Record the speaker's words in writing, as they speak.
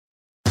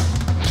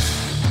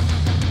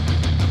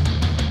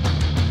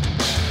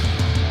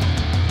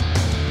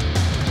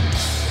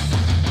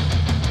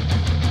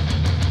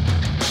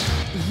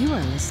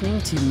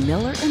listening to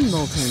Miller and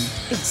Moulton,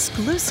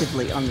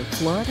 exclusively on the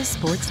Florida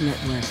Sports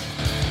Network.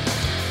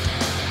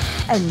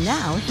 And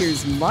now,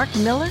 here's Mark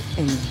Miller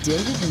and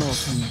David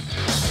Moulton.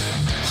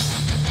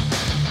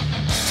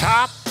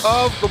 Top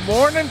of the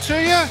morning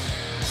to you.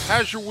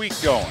 How's your week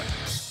going?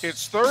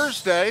 It's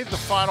Thursday, the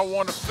final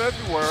one of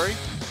February.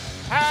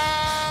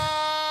 How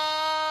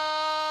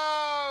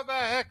the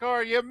heck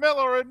are you?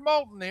 Miller and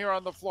Moulton here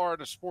on the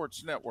Florida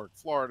Sports Network,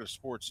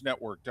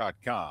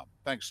 floridasportsnetwork.com.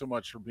 Thanks so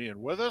much for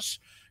being with us.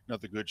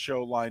 Another good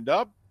show lined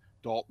up.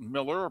 Dalton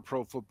Miller of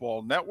Pro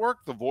Football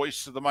Network, the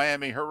voice of the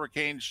Miami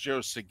Hurricanes, Joe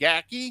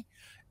Sagacki,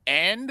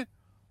 and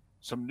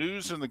some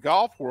news in the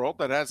golf world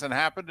that hasn't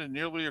happened in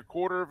nearly a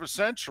quarter of a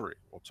century.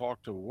 We'll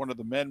talk to one of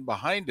the men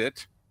behind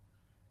it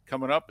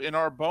coming up in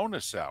our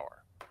bonus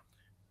hour.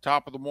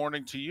 Top of the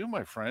morning to you,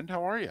 my friend.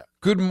 How are you?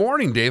 Good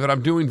morning, David.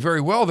 I'm doing very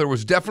well. There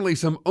was definitely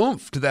some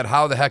oomph to that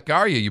how the heck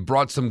are you. You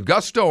brought some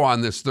gusto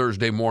on this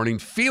Thursday morning.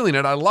 Feeling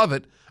it. I love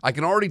it. I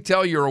can already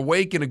tell you're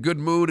awake, in a good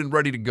mood, and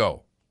ready to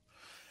go.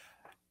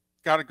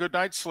 Got a good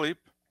night's sleep.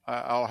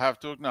 I'll have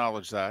to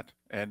acknowledge that,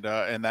 and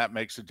that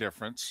makes a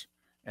difference.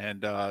 And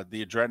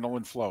the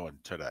adrenaline flowing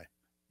today.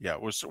 Yeah,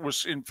 it was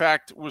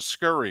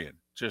scurrying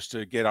just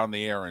to get on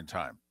the air in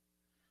time.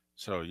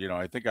 So,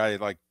 I think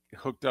I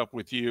hooked up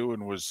with you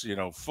and was,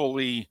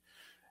 fully,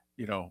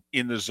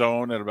 in the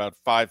zone at about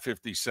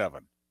 5:57.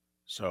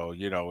 So,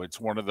 it's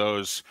one of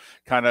those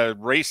kind of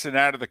racing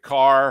out of the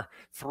car,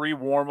 3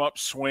 warm-up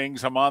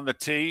swings. I'm on the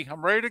tee.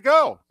 I'm ready to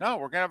go. No,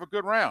 we're going to have a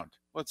good round.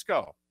 Let's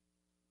go.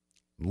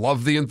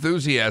 Love the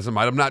enthusiasm.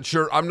 I'm not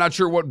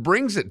sure what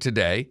brings it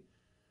today.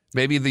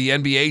 Maybe the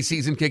NBA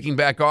season kicking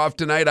back off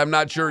tonight. I'm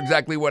not sure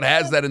exactly what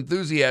has that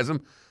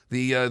enthusiasm.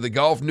 The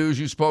golf news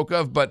you spoke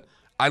of, but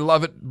I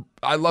love it.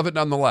 I love it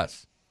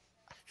nonetheless.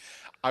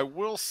 I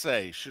will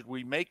say, should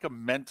we make a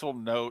mental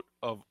note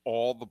of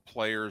all the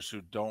players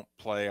who don't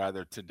play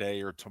either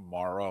today or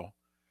tomorrow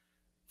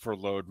for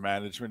load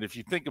management? If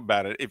you think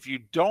about it, if you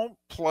don't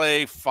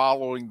play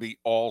following the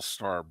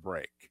All-Star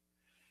break,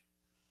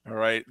 all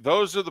right,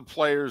 those are the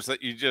players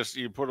that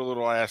you put a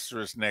little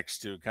asterisk next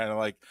to, kind of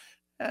like,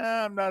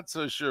 I'm not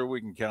so sure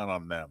we can count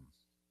on them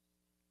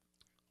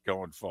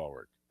going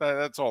forward.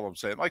 That's all I'm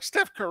saying. Like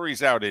Steph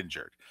Curry's out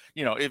injured.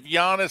 If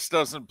Giannis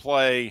doesn't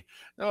play,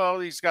 well,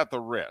 he's got the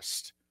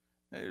wrist.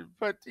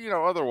 But,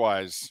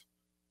 otherwise.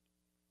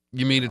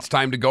 You mean it's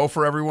time to go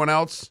for everyone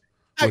else?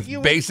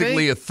 With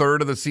basically a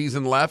third of the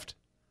season left?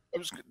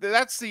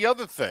 That's the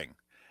other thing.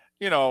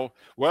 Well,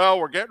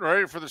 we're getting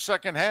ready for the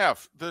second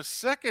half. The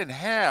second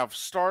half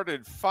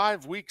started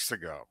 5 weeks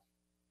ago.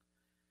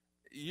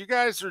 You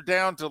guys are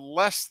down to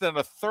less than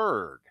a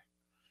third.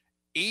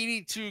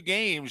 82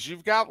 games.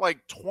 You've got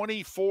like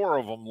 24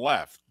 of them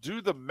left.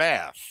 Do the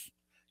math.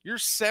 You're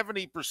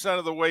 70%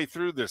 of the way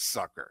through this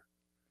sucker.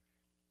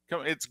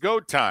 It's go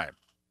time.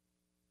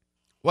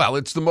 Well,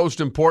 it's the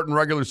most important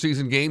regular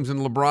season games in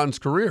LeBron's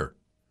career.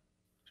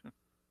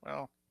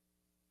 Well,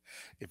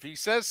 if he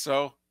says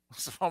so,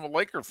 if I'm a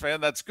Laker fan,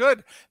 that's good.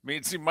 It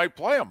means he might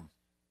play them.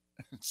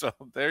 So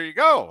there you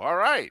go. All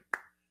right.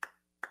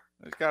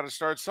 It's got to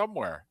start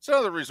somewhere. It's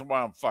another reason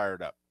why I'm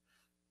fired up.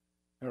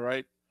 All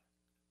right.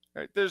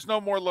 There's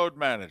no more load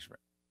management.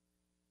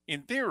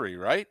 In theory,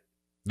 right?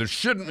 There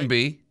shouldn't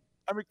be.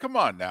 I mean, come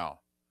on now.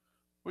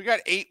 We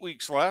got 8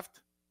 weeks left,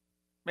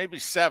 maybe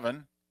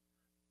 7.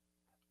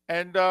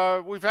 And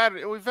we've had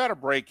a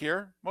break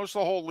here. Most of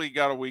the whole league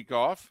got a week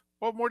off.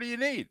 What more do you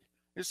need?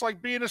 It's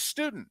like being a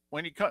student.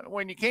 When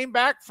you came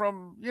back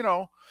from, you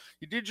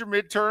did your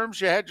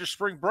midterms, you had your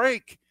spring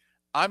break.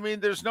 I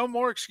mean, there's no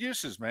more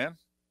excuses, man.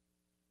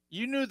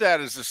 You knew that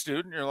as a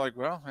student. You're like,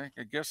 well, I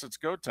guess it's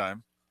go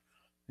time.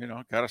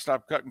 Got to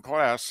stop cutting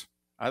class.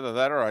 Either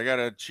that or I got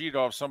to cheat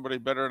off somebody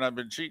better than I've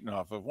been cheating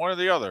off of. One or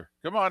the other.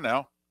 Come on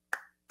now.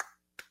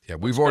 Yeah,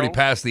 we've already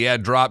passed the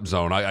ad drop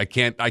zone. I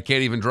can't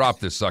even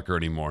drop this sucker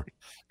anymore.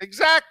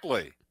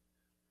 Exactly.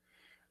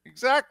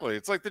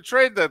 It's like the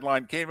trade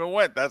deadline came and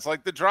went. That's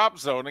like the drop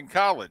zone in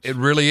college. It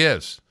really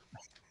is.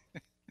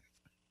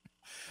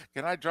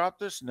 Can I drop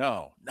this?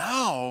 No.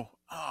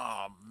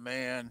 Oh,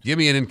 man. Give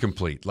me an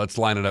incomplete. Let's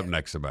line it up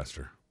next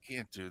semester.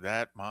 Can't do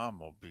that. Mom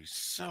will be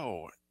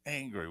so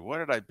angry. What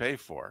did I pay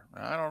for?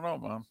 I don't know,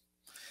 Mom.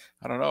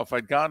 I don't know. If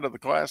I'd gone to the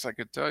class, I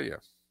could tell you.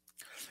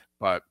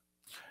 But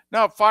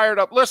now fired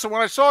up. Listen,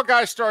 when I saw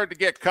guys started to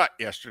get cut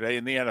yesterday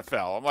in the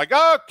NFL, I'm like,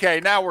 okay,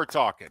 now we're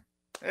talking.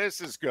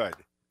 This is good.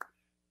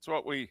 It's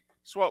what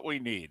we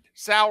need.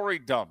 Salary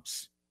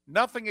dumps.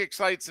 Nothing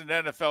excites an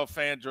NFL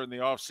fan during the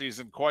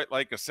offseason quite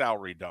like a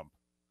salary dump.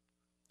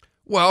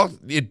 Well,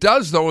 it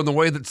does, though, in the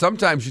way that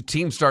sometimes your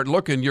teams start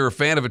looking, you're a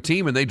fan of a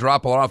team, and they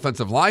drop an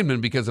offensive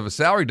lineman because of a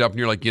salary dump, and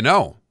you're like,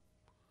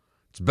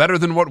 it's better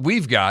than what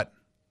we've got.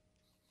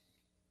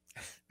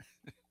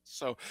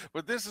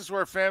 But this is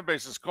where fan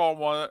bases call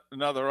one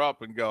another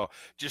up and go,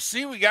 "Do you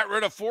see we got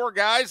rid of 4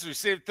 guys? We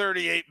saved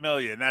 $38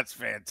 million. That's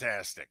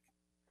fantastic."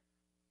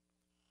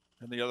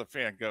 And the other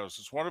fan goes,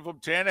 "Is one of them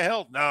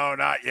Tannehill?" "No,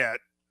 not yet."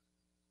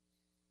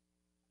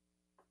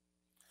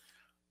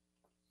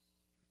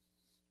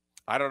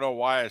 I don't know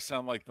why I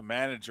sound like the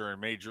manager in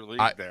Major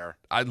League there.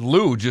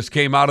 Lou just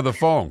came out of the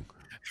phone.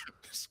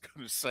 Just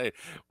going to say,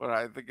 but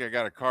I think I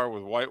got a car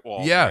with white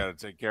walls Yeah. I got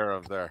to take care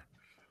of there.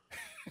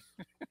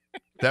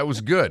 That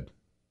was good.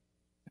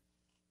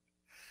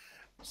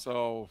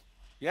 So,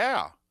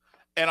 yeah.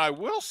 And I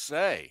will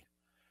say,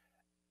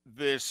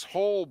 this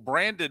whole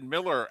Brandon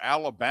Miller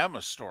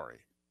Alabama story,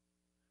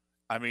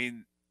 I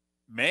mean,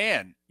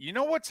 man, you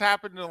know what's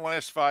happened in the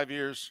last 5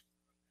 years?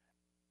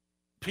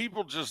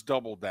 People just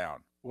double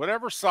down.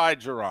 Whatever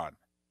side you're on,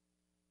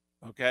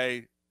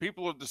 okay?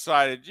 People have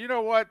decided, you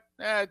know what?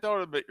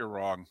 Don't admit you're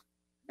wrong.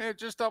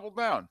 Just double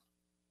down.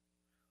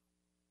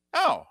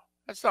 Oh,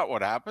 that's not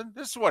what happened.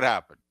 This is what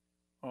happened.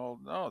 Oh,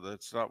 no,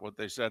 that's not what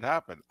they said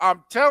happened.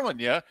 I'm telling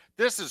you,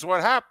 this is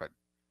what happened.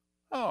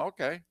 Oh,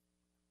 okay.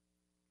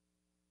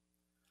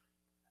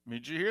 I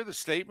mean, did you hear the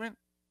statement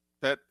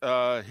that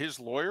his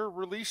lawyer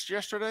released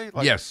yesterday?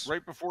 Yes.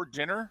 Right before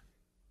dinner?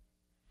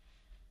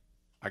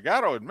 I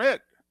got to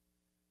admit,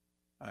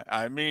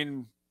 I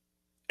mean,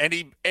 and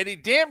he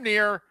damn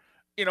near,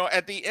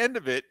 at the end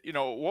of it,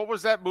 what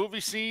was that movie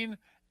scene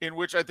in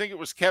which I think it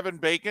was Kevin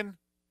Bacon?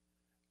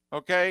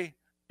 Okay.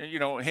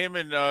 Him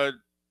and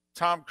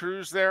Tom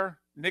Cruise there,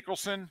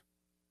 Nicholson,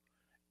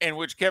 in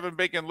which Kevin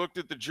Bacon looked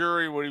at the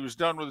jury when he was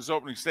done with his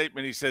opening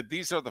statement. He said,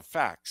 "These are the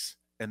facts,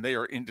 and they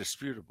are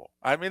indisputable."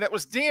 I mean, that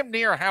was damn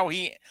near how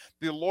the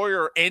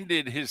lawyer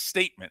ended his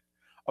statement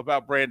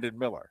about Brandon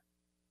Miller.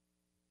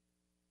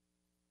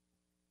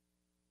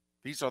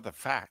 These are the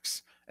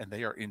facts, and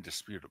they are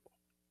indisputable.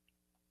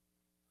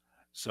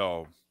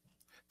 So,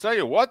 tell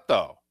you what,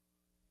 though.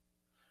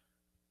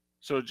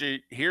 So, did you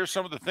hear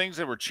some of the things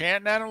they were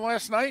chanting at him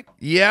last night?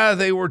 Yeah,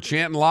 they were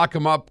chanting "lock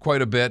him up"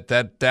 quite a bit.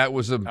 That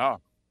was a.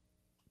 Oh.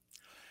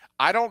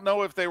 I don't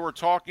know if they were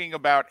talking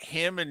about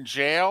him in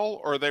jail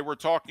or they were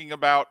talking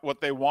about what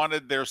they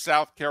wanted their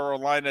South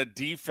Carolina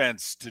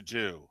defense to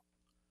do.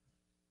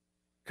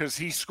 Because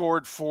he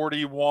scored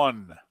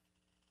 41.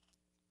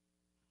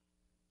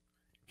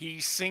 He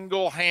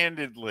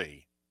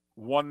single-handedly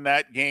won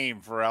that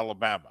game for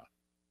Alabama.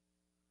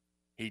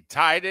 He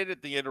tied it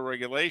at the end of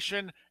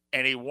regulation,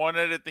 and he won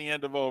it at the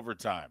end of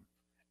overtime.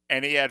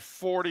 And he had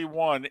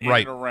 41 in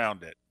and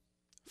around it.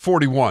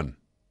 41.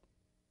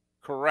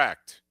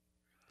 Correct.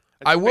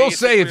 I will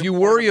say, if you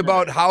worry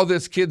about how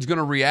this kid's going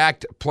to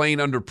react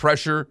playing under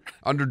pressure,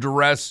 under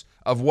duress,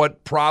 of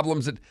what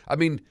problems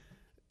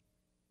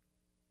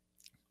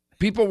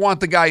people want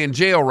the guy in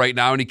jail right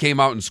now, and he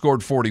came out and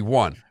scored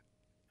 41.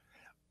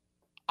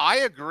 I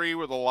agree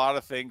with a lot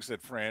of things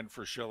that Fran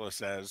Fraschilla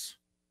says.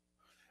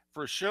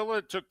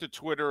 Fraschilla took to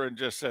Twitter and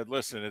just said,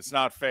 listen, it's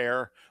not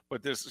fair,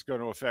 but this is going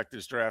to affect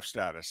his draft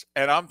status.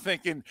 And I'm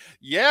thinking,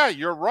 yeah,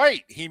 you're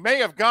right. He may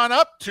have gone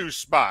up 2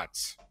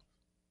 spots.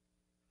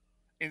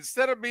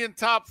 Instead of being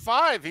top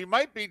 5, he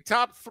might be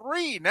top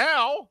 3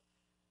 now.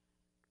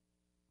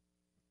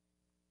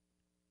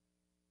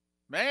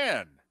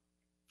 Man,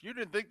 if you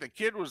didn't think the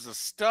kid was a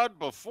stud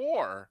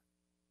before.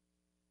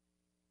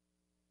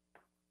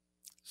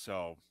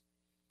 So,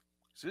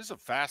 this is a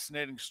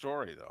fascinating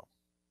story, though.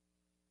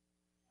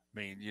 I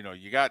mean,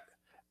 you got,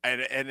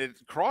 and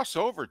it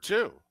crossover,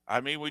 too.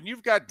 I mean, when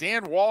you've got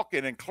Dan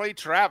Walken and Clay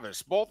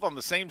Travis both on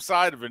the same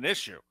side of an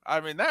issue,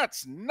 I mean,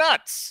 that's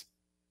nuts.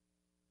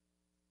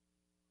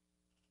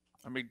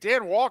 I mean,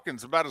 Dan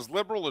Walken's about as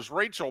liberal as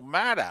Rachel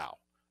Maddow,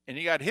 and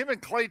you got him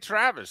and Clay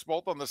Travis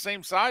both on the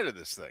same side of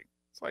this thing.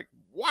 It's like,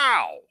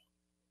 wow.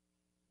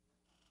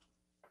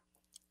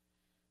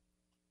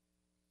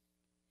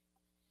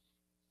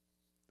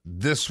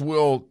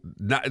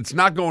 It's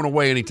not going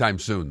away anytime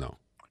soon, though.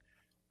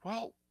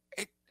 Well,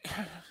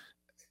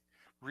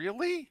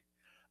 really?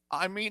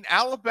 I mean,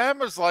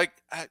 Alabama's like,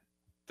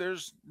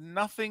 there's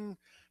nothing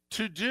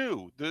to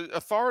do. The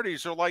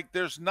authorities are like,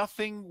 there's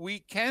nothing we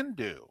can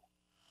do.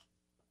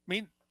 I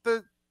mean,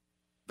 the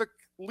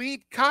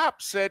lead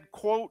cop said,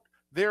 quote,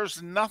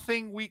 there's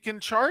nothing we can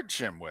charge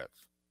him with.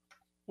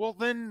 Well,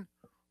 then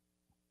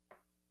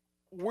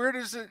where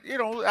does it,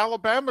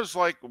 Alabama's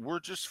like, we're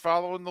just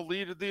following the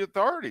lead of the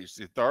authorities.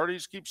 The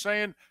authorities keep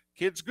saying,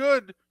 kid's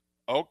good.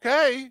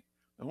 Okay.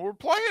 And we're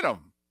playing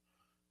them.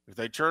 If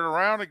they turn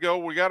around and go,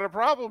 we got a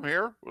problem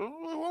here, we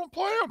won't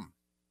play them.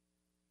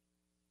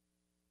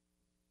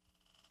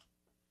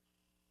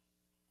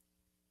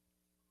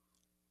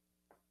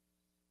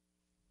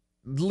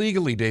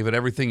 Legally, David,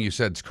 everything you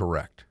said is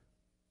correct.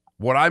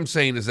 What I'm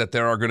saying is that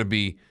there are going to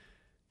be,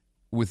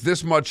 with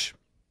this much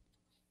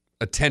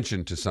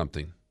attention to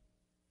something,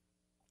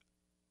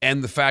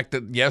 and the fact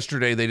that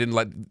yesterday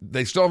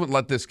they still haven't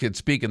let this kid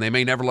speak, and they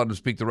may never let him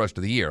speak the rest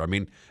of the year. I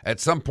mean, at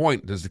some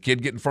point, does the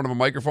kid get in front of a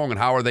microphone, and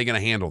how are they going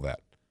to handle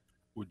that?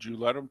 Would you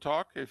let him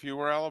talk if you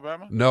were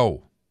Alabama?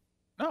 No.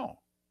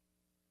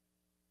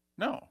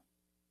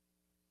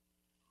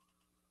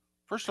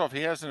 First off,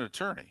 he has an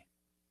attorney.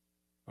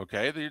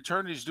 Okay, the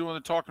attorney's doing the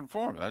talking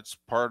for him. That's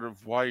part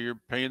of why you're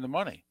paying the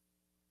money.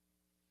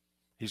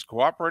 He's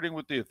cooperating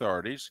with the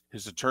authorities.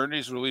 His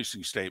attorney's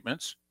releasing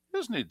statements. He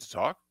doesn't need to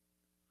talk.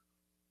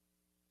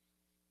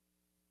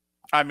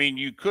 I mean,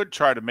 you could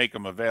try to make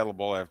him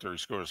available after he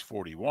scores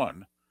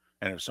 41.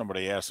 And if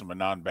somebody asks him a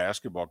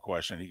non-basketball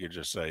question, he could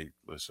just say,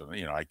 listen,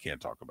 I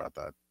can't talk about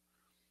that.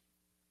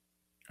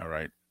 All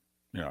right.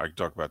 I can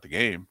talk about the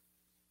game.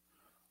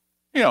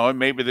 And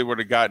maybe they would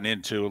have gotten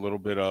into a little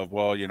bit of,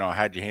 well,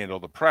 how'd you handle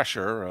the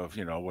pressure of,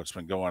 what's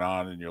been going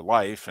on in your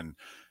life? And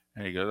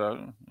he goes,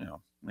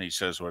 and he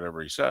says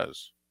whatever he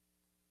says.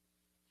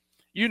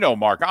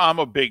 Mark, I'm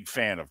a big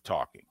fan of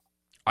talking.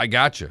 I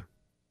gotcha.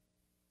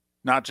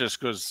 Not just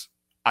because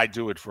I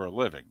do it for a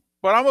living,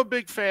 but I'm a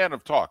big fan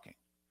of talking.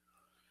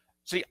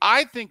 See,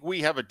 I think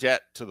we have a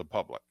debt to the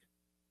public.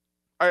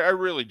 I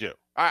really do.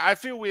 I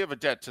feel we have a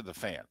debt to the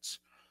fans.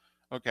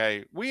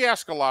 Okay, we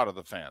ask a lot of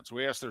the fans.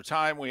 We ask their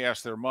time, we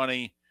ask their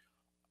money,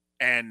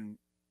 and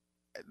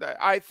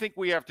I think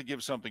we have to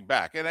give something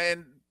back.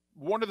 And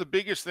one of the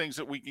biggest things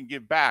that we can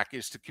give back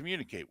is to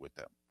communicate with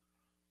them.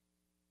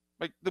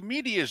 Like, the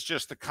media is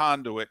just the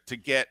conduit to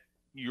get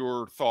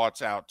your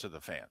thoughts out to the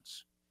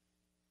fans.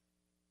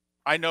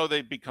 I know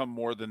they've become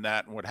more than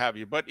that and what have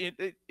you, but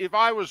if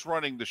I was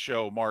running the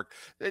show, Mark,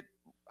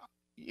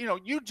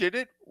 you did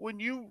it when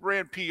you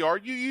ran PR.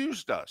 You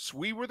used us.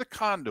 We were the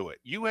conduit.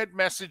 You had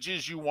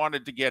messages you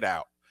wanted to get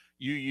out.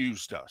 You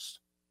used us.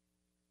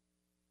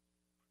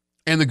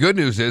 And the good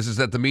news is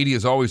that the media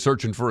is always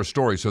searching for a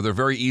story, so they're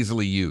very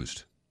easily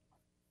used.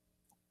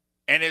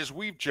 And as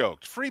we've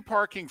joked, free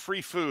parking,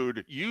 free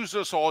food, use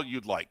us all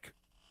you'd like.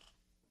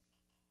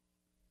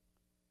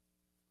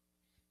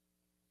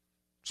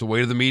 It's the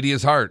way to the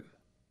media's heart.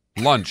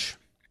 Lunch.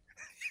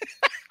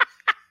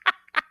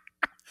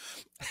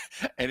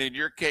 And in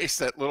your case,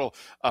 that little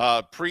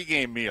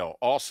pregame meal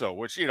also,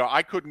 which,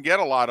 I couldn't get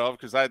a lot of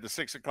because I had the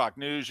 6 o'clock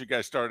news. You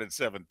guys started at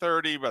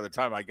 7:30. By the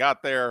time I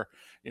got there,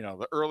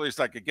 the earliest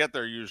I could get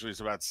there usually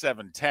is about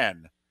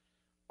 7:10.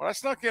 But I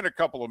snuck in a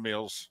couple of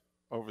meals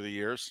over the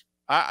years.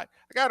 I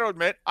got to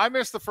admit, I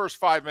missed the first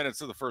 5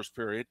 minutes of the first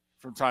period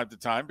from time to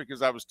time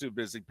because I was too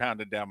busy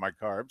pounding down my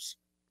carbs.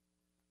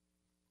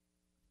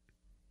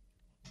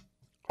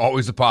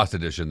 Always a pasta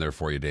dish in there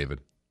for you,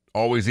 David.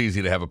 Always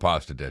easy to have a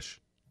pasta dish.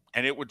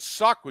 And it would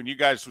suck when you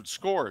guys would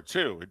score,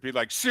 too. It'd be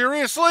like,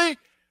 seriously?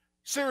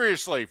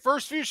 Seriously?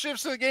 First few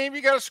shifts of the game,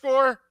 you got to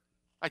score?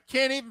 I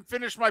can't even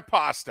finish my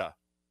pasta.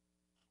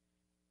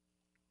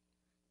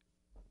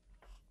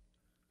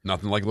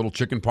 Nothing like a little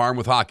chicken parm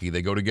with hockey.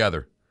 They go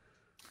together.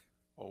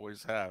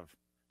 Always have.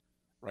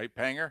 Right,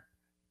 Panger?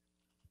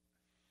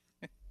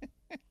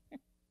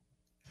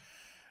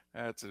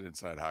 That's an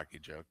inside hockey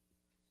joke.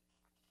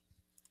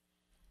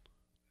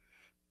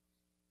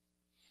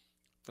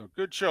 So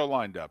good show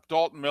lined up.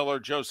 Dalton Miller,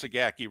 Joe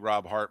Sagacki,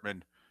 Rob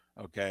Hartman.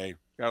 Okay.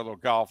 Got a little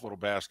golf, little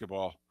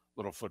basketball,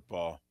 little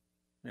football.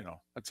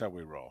 That's how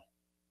we roll.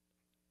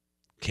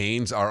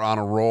 Canes are on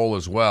a roll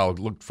as well.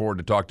 Look forward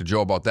to talk to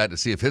Joe about that to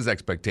see if his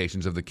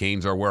expectations of the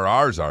Canes are where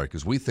ours are,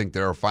 because we think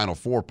they're a Final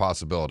Four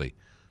possibility.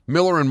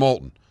 Miller and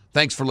Moulton,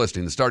 thanks for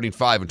listening. The starting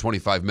 5 in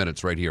 25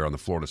 minutes right here on the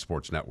Florida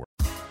Sports Network.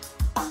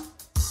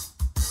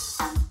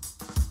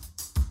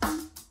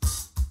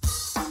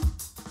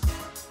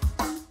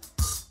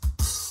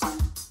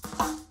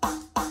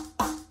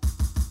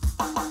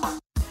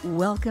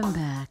 Welcome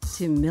back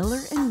to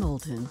Miller and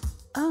Moulton,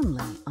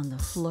 only on the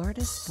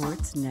Florida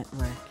Sports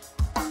Network.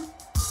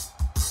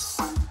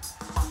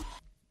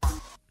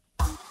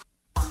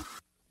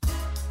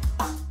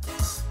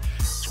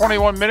 It's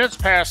 21 minutes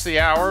past the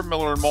hour.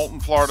 Miller and Moulton,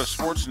 Florida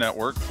Sports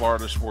Network,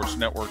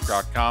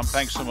 floridasportsnetwork.com.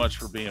 Thanks so much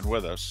for being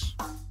with us.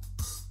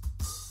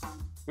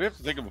 We have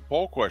to think of a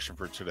poll question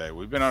for today.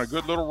 We've been on a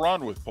good little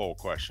run with poll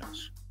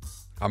questions.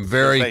 I'm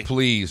very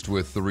pleased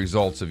with the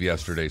results of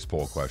yesterday's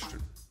poll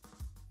question.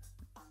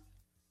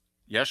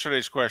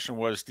 Yesterday's question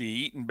was, do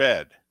you eat in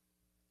bed?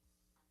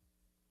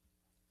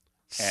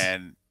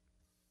 And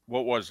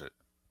what was it?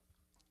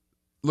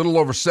 A little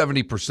over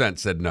 70%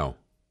 said no.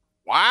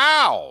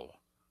 Wow.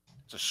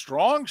 It's a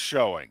strong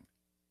showing.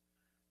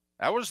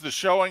 That was the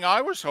showing I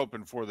was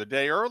hoping for the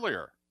day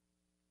earlier.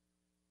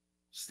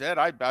 Instead,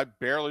 I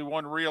barely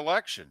won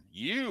re-election.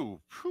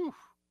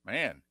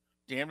 Man,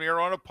 damn near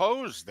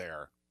unopposed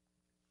there.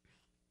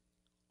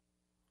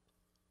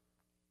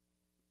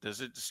 Does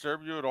it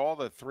disturb you at all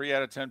that 3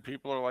 out of 10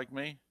 people are like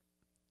me?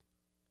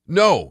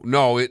 No.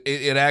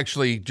 It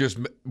actually just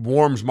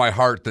warms my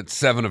heart that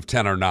 7 of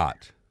 10 are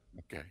not.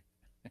 Okay.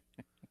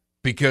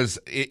 Because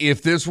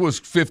if this was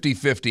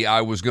 50-50,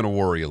 I was going to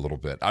worry a little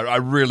bit. I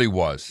really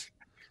was.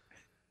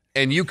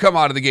 And you come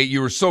out of the gate, you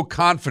were so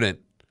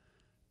confident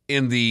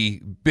in the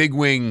big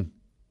wing,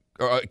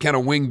 kind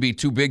of wing be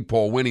too big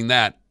poll, winning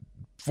that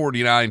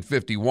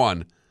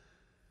 49-51.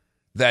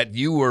 That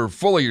you were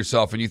full of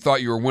yourself and you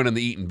thought you were winning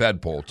the eat in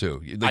bed poll too.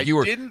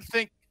 Didn't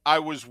think I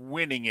was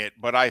winning it,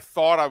 but I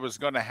thought I was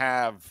going to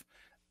have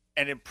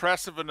an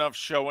impressive enough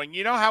showing.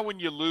 You know how when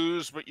you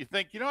lose, but you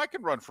think, I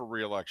can run for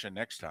re-election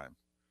next time.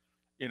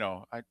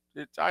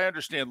 I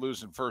understand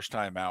losing first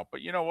time out,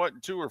 but you know what?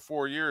 In 2 or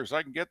 4 years,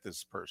 I can get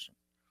this person.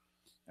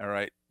 All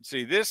right.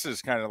 See, this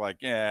is kind of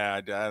like,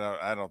 I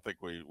don't think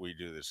we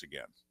do this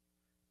again.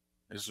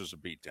 This was a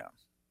beatdown.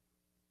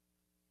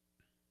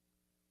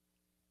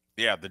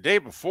 Yeah, the day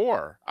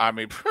before, I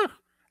mean,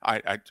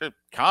 I took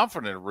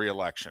confident of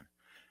re-election.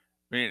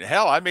 I mean,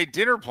 hell, I made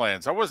dinner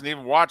plans. I wasn't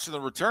even watching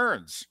the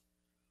returns.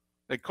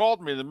 They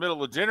called me in the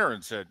middle of dinner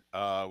and said,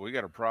 we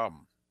got a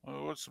problem.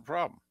 Well, what's the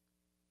problem?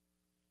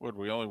 Would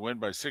we only win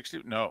by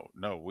 60? No,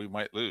 we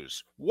might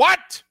lose.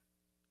 What?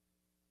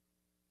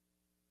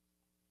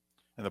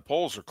 And the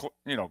polls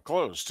are,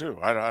 closed too.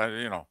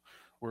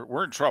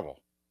 We're in trouble.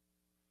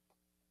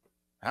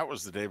 That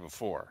was the day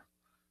before.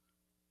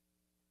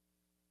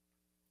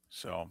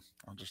 So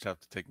I'll just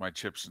have to take my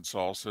chips and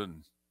salsa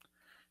and,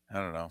 I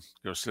don't know,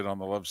 go sit on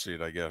the love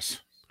seat, I guess.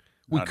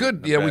 We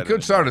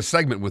could start a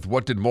segment with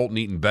what did Molten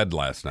eat in bed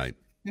last night?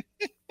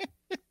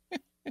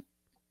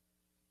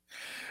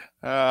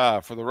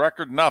 For the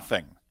record,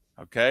 nothing.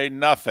 Okay,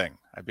 nothing.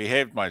 I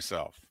behaved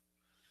myself.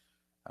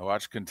 I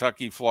watched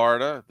Kentucky,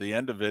 Florida, the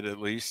end of it at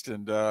least,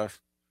 and,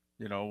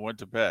 went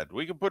to bed.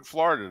 We can put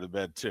Florida to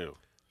bed too.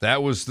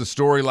 That was the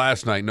story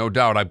last night, no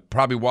doubt. I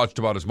probably watched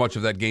about as much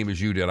of that game as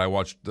you did. I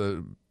watched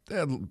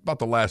about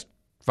the last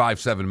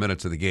 5-7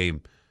 minutes of the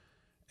game,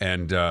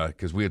 and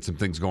because we had some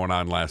things going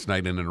on last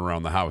night in and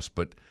around the house.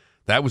 But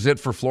that was it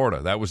for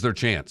Florida. That was their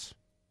chance.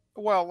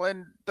 Well,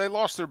 and they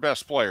lost their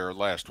best player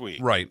last week.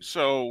 Right.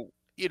 So,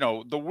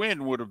 the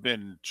win would have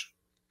been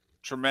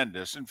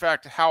tremendous. In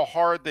fact, how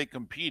hard they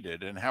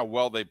competed and how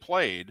well they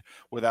played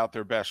without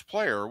their best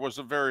player was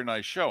a very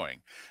nice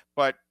showing.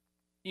 But,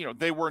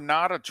 they were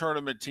not a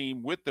tournament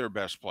team with their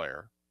best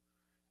player.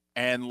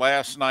 And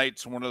last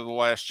night's one of the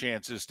last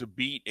chances to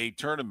beat a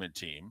tournament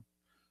team,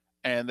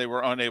 and they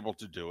were unable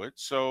to do it.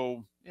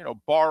 So,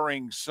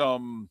 barring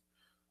some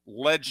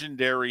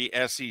legendary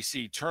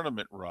SEC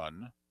tournament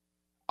run,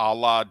 a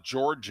la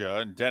Georgia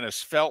and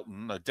Dennis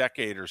Felton a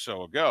decade or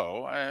so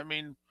ago, I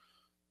mean,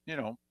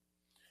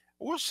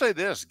 we'll say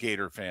this,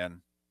 Gator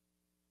fan.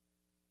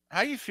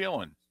 How you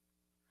feeling?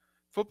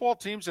 Football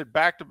teams at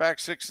back-to-back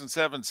 6 and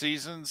 7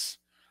 seasons.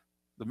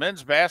 The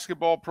men's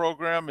basketball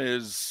program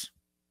is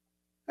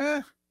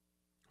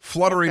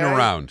fluttering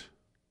around.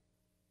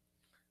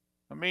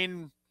 I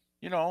mean,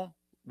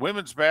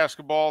 women's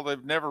basketball,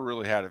 they've never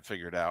really had it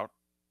figured out.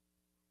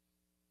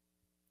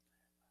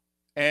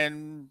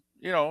 And,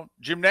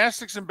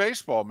 gymnastics and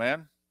baseball,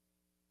 man.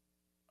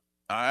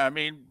 I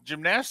mean,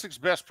 gymnastics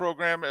best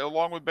program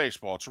along with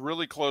baseball. It's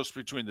really close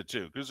between the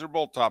two because they're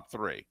both top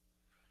 3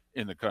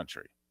 in the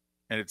country,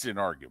 and it's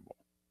inarguable.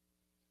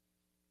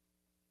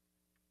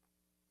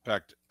 In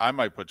fact, I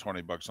might put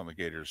 $20 on the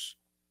Gators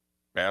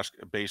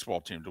baseball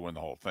team to win the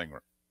whole thing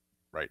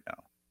right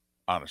now.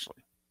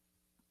 Honestly,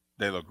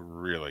 they look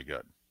really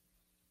good.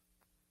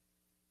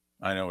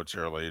 I know it's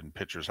early and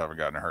pitchers haven't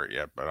gotten hurt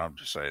yet, but I'm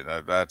just saying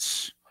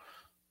that's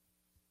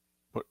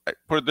put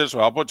it this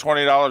way. I'll put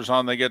 $20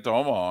 on they get to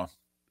Omaha.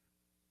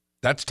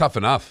 That's tough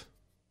enough.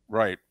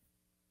 Right.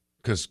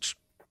 Because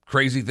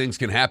crazy things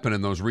can happen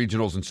in those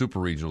regionals and super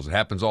regionals. It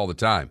happens all the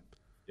time.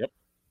 Yep.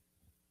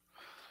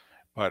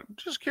 But I'm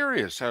just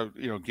curious how,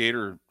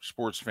 Gator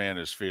sports fan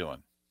is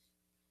feeling.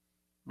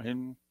 I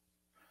mean,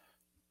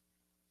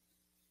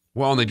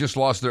 well, and they just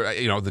lost their,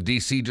 the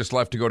DC just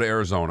left to go to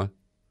Arizona.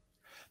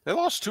 They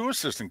lost 2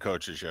 assistant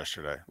coaches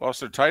yesterday. Lost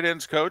their tight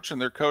ends coach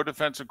and their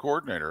co-defensive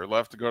coordinator,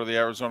 left to go to the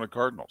Arizona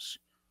Cardinals.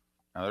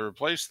 Now, they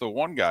replaced the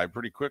one guy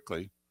pretty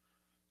quickly.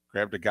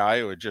 Grabbed a guy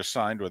who had just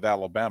signed with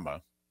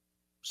Alabama.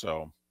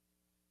 So,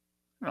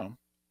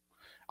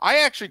 I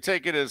actually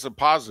take it as a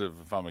positive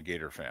if I'm a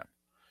Gator fan.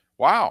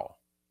 Wow.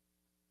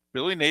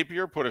 Billy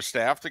Napier put a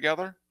staff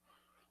together,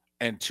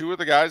 and 2 of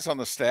the guys on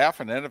the staff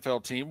an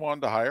NFL team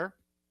wanted to hire.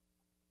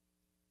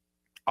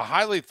 A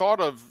highly thought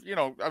of,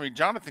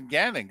 Jonathan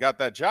Gannon got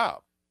that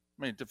job.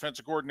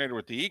 Defensive coordinator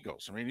with the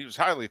Eagles. He was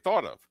highly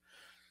thought of.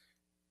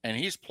 And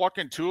he's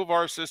plucking 2 of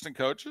our assistant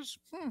coaches?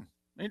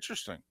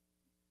 Interesting.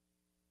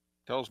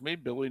 Tells me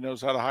Billy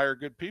knows how to hire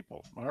good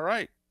people. All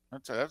right.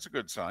 That's a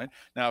good sign.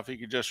 Now, if he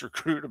could just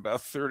recruit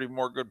about 30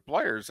 more good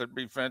players, that'd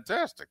be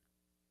fantastic.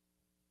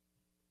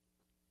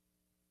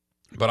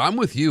 But I'm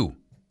with you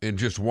in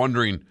just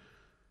wondering,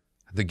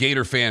 the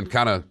Gator fan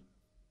kind of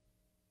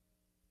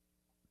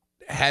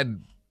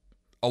had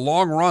a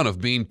long run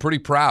of being pretty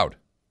proud.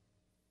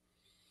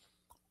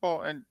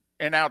 Well,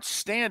 and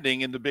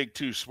outstanding in the big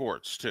 2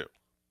 sports, too.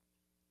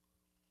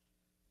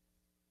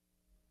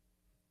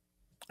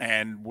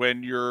 And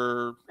when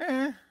you're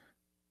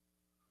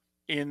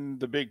in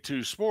the big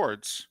 2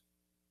 sports,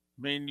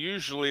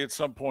 usually at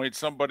some point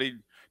somebody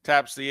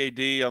taps the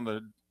AD on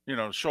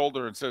the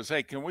shoulder and says,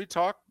 hey, can we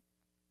talk?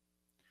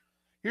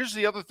 Here's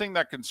the other thing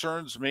that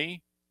concerns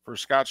me for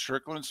Scott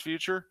Strickland's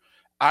future.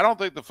 I don't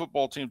think the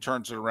football team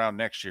turns it around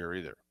next year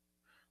either.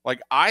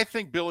 I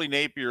think Billy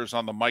Napier is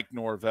on the Mike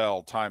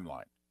Norvell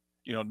timeline.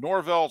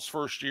 Norvell's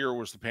first year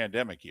was the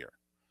pandemic year.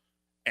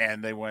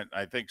 And they went,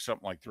 I think,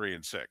 something like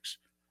 3-6.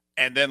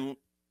 And then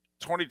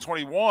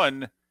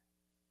 2021,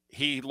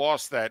 he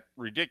lost that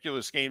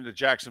ridiculous game to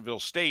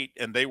Jacksonville State,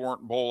 and they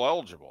weren't bowl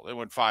eligible. They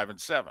went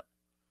 5-7.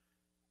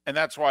 And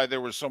that's why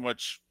there was so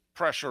much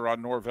pressure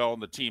on Norvell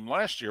and the team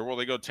last year. Well,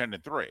 they go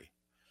 10-3.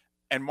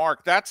 And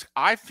Mark,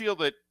 I feel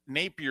that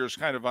Napier's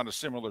kind of on a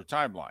similar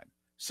timeline.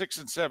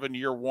 6-7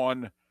 year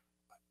one.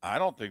 I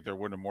don't think they're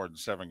winning more than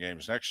 7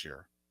 games next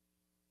year.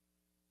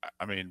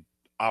 I mean,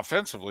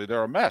 offensively,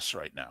 they're a mess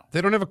right now.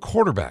 They don't have a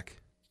quarterback.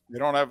 They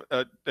don't have.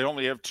 They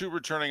only have 2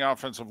 returning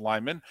offensive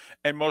linemen,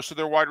 and most of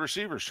their wide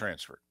receivers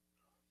transferred.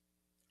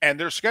 And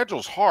their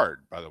schedule's hard,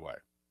 by the way.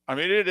 I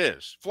mean, it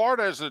is.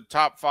 Florida has a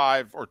top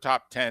 5 or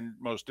top 10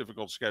 most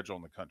difficult schedule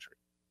in the country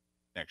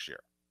next year.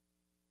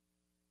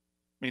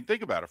 I mean,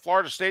 think about it.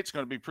 Florida State's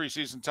going to be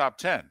preseason top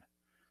 10.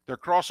 Their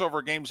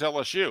crossover game's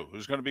LSU,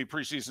 who's going to be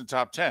preseason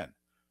top 10.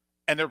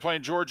 And they're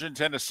playing Georgia and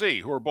Tennessee,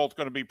 who are both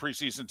going to be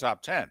preseason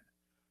top 10.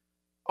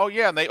 Oh,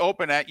 yeah, and they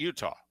open at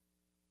Utah.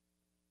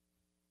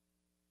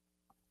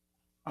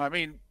 I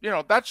mean,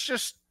 that's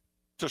just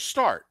to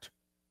start.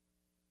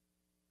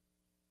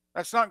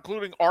 That's not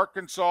including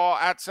Arkansas,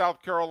 at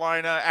South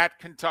Carolina, at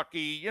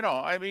Kentucky.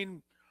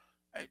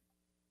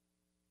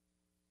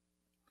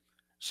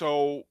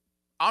 So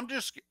I'm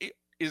just,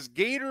 is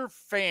Gator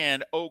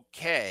fan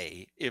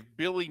okay if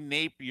Billy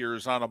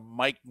Napier's on a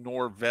Mike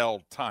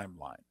Norvell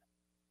timeline?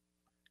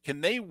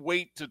 Can they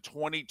wait to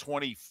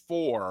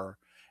 2024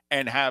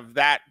 and have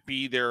that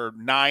be their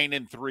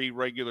 9-3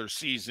 regular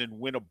season,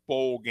 win a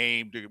bowl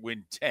game to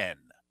win 10?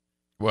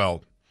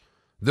 Well,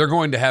 they're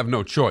going to have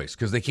no choice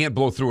because they can't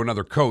blow through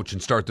another coach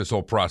and start this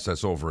whole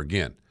process over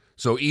again.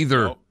 So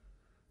either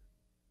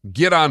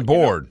get on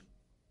board.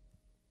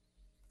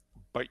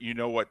 But you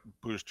know what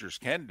boosters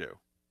can do?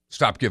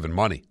 Stop giving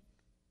money.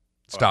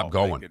 Stop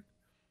going.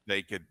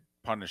 They could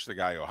punish the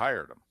guy who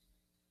hired him.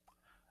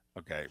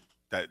 Okay.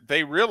 That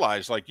they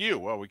realize, like you,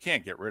 well, we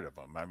can't get rid of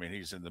him. I mean,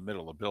 he's in the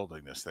middle of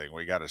building this thing.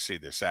 We got to see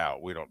this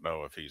out. We don't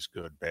know if he's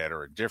good, bad,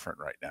 or indifferent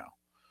right now.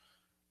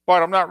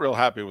 But I'm not real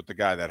happy with the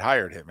guy that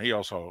hired him. He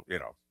also,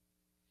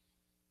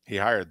 he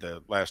hired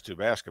the last 2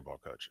 basketball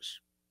coaches.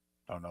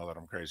 Don't know that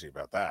I'm crazy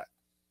about that.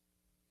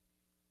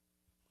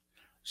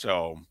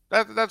 So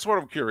that's what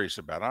I'm curious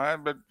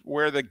about. But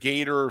where the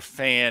Gator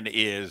fan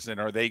is, and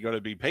are they going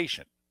to be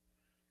patient?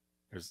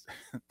 Because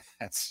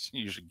that's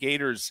usually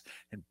Gators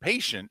and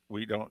patient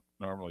we don't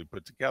normally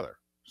put together.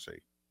 See.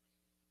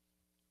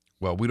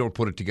 Well, we don't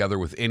put it together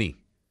with any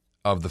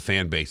of the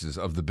fan bases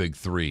of the big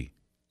 3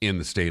 in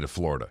the state of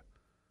Florida.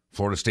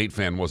 Florida State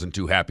fan wasn't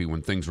too happy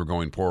when things were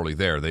going poorly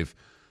there.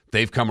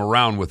 They've come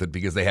around with it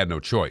because they had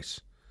no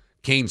choice.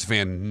 Canes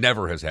fan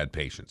never has had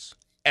patience,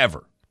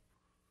 ever.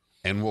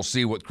 And we'll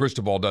see what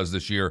Cristobal does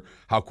this year,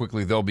 how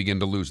quickly they'll begin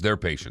to lose their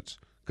patience,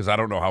 because I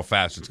don't know how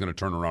fast it's going to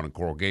turn around in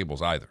Coral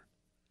Gables either.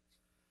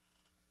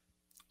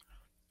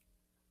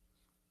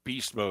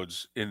 Beast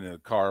mode's in the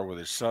car with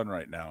his son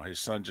right now. His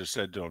son just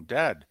said to him,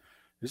 "Dad,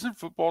 isn't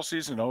football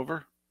season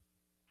over?"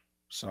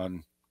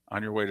 Son,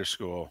 on your way to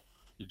school,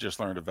 you just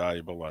learned a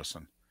valuable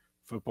lesson.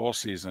 Football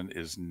season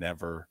is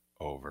never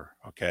over,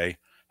 okay?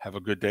 Have a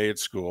good day at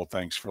school.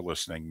 Thanks for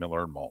listening.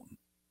 Miller and Moulton.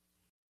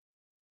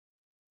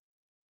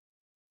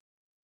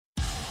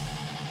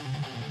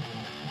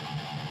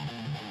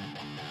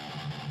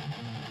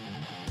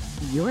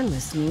 You're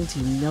listening to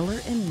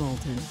Miller and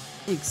Moulton,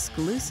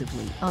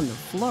 exclusively on the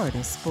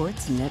Florida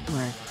Sports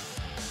Network.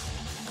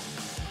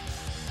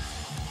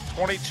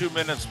 22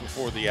 minutes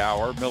before the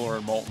hour, Miller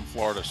and Moulton,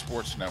 Florida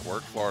Sports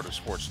Network,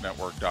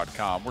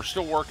 floridasportsnetwork.com. We're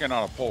still working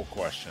on a poll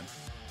question.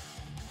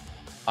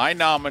 I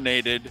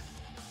nominated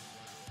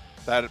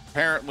that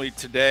apparently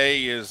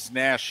today is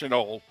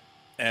national,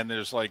 and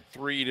there's like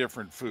 3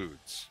 different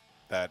foods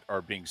that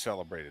are being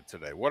celebrated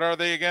today. What are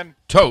they again?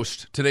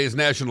 Toast. Today is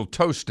National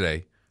Toast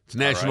Day. It's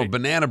National right.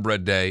 Banana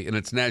Bread Day, and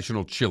it's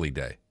National Chili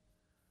Day.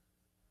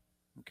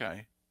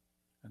 Okay.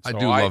 And I so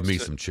do love me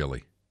some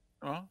chili.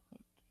 Well,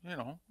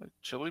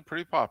 chili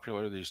pretty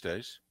popular these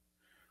days.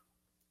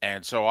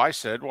 And so I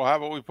said, well, how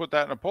about we put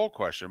that in a poll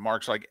question?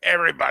 Mark's like,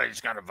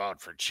 everybody's going to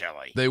vote for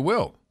chili. They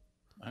will.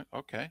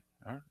 Okay.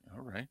 All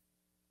right.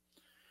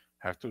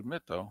 Have to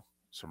admit, though,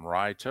 some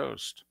rye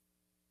toast.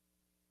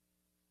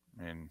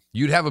 I mean,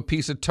 you'd have a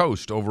piece of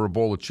toast over a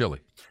bowl of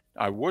chili.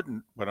 I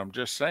wouldn't, but I'm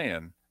just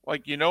saying,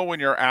 like, when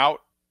you're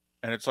out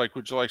and it's like,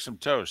 would you like some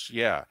toast?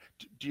 Yeah.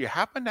 Do you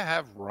happen to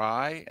have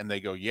rye? And they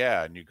go,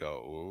 yeah. And you go,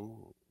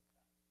 ooh,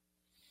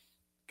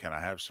 can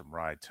I have some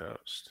rye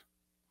toast?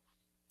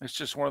 It's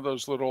just one of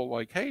those little,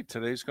 like, hey,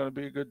 today's going to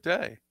be a good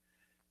day.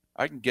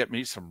 I can get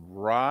me some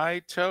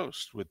rye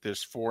toast with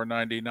this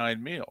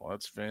 $4.99 meal.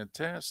 That's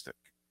fantastic.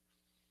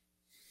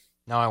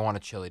 Now I want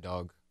a chili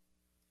dog.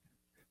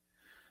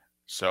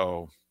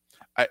 So,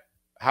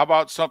 how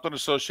about something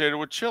associated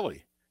with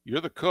chili?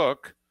 You're the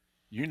cook.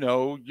 I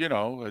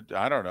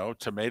don't know,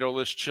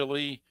 tomato-less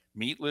chili,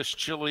 meatless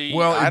chili.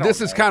 Well, this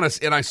is kind of,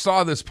 and I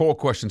saw this poll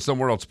question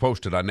somewhere else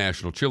posted on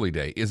National Chili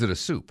Day. Is it a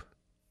soup?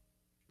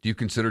 Do you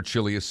consider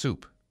chili a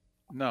soup?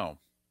 No.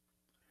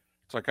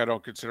 It's like I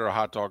don't consider a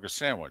hot dog a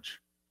sandwich.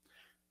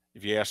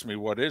 If you ask me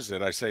what is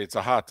it, I say it's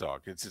a hot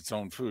dog. It's its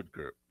own food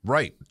group.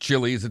 Right.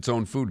 Chili is its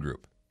own food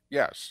group.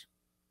 Yes.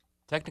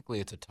 Technically,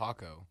 it's a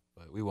taco,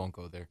 but we won't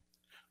go there.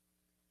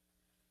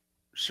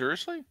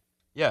 Seriously?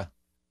 Yeah.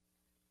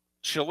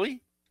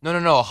 Chili?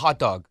 No, a hot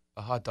dog.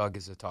 A hot dog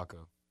is a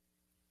taco.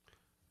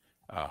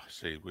 Oh,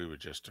 see, we would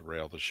just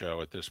derail the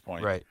show at this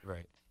point. Right.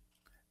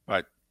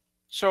 But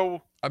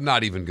so I'm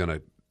not even going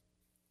to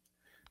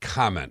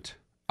comment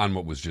on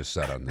what was just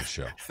said on this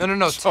show.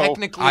 No. So,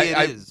 Technically,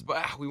 it is,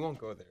 but we won't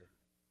go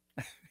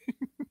there.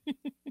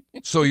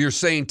 So you're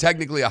saying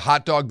technically a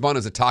hot dog bun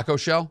is a taco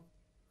shell?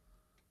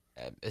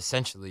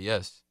 Essentially,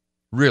 yes.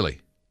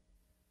 Really?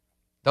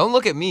 Don't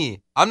look at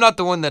me. I'm not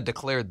the one that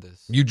declared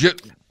this.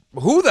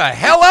 Who the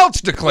hell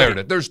else declared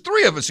it? There's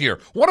 3 of us here.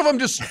 One of them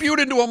just spewed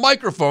into a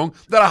microphone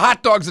that a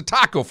hot dog's a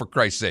taco, for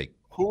Christ's sake.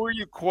 who are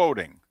you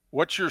quoting?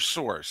 What's your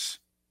source?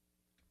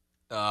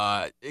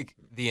 The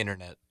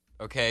internet.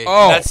 Okay.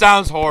 Oh. That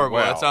sounds horrible.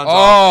 Well. That sounds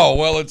awful.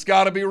 Well, it's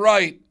got to be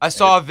right. I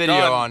saw a It's video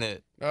done. on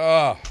it.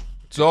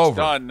 It's over.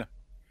 Done.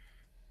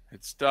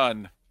 It's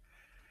done.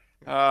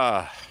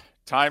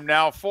 Time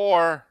now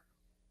for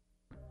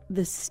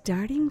The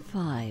Starting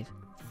Five.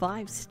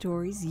 5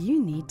 stories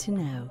you need to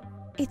know.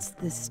 It's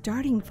the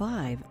Starting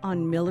Five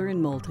on Miller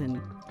and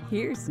Moulton.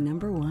 Here's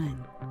number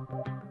 1.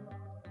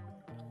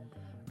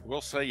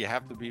 we'll say you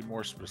have to be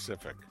more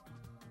specific.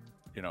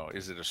 You know,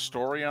 is it a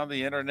story on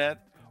the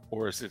internet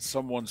or is it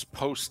someone's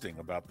posting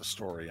about the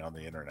story on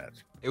the internet?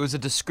 It was a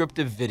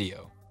descriptive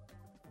video.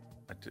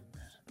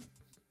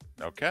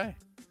 Okay.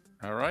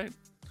 All right.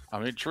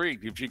 I'm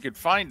intrigued. If you could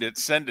find it,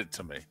 send it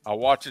to me. I'll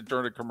watch it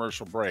during a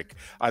commercial break.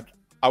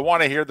 I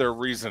want to hear their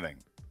reasoning.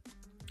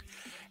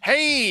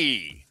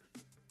 Hey,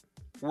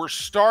 we're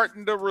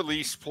starting to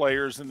release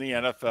players in the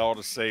NFL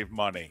to save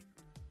money.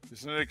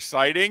 Isn't it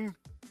exciting?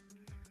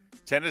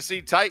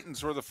 Tennessee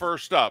Titans were the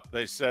first up.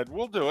 They said,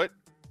 we'll do it.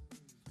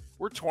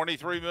 We're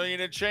 $23 million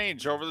and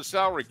change over the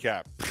salary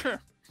cap.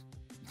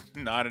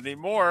 Not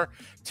anymore.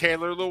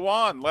 Taylor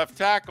Lewan, left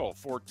tackle,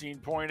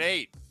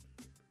 14.8.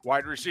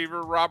 Wide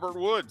receiver Robert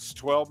Woods,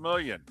 $12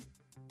 million.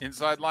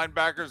 Inside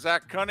linebacker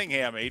Zach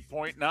Cunningham,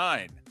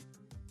 8.9.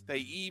 They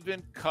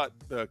even cut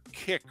the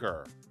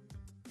kicker,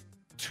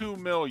 $2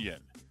 million.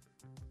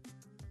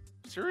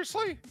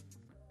 Seriously?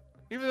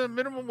 Even the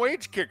minimum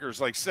wage kicker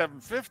is like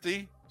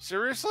 $750.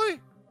 Seriously? Is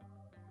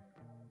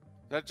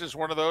that just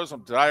one of those?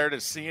 I'm tired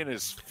of seeing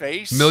his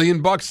face. $1 million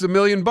is $1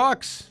 million. I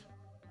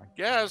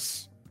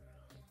guess.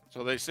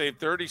 So they saved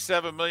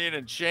 $37 million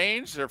and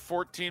change. They're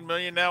 $14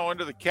 million now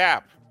under the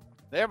cap.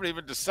 They haven't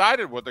even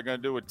decided what they're going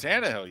to do with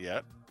Tannehill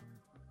yet.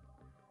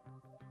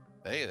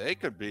 They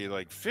could be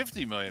like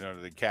 $50 million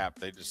under the cap.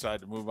 They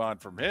decide to move on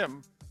from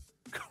him.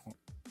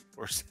 Of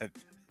course, that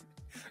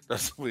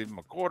doesn't leave him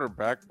a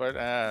quarterback, but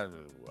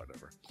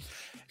whatever.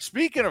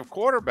 Speaking of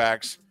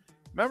quarterbacks,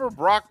 remember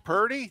Brock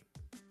Purdy?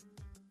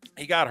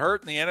 He got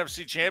hurt in the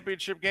NFC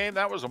Championship game.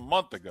 That was a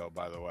month ago,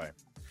 by the way.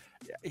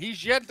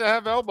 He's yet to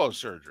have elbow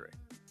surgery.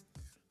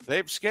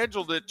 They've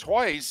scheduled it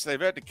twice. They've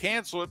had to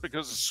cancel it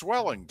because of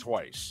swelling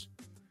twice.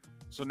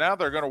 So now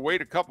they're going to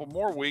wait a couple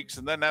more weeks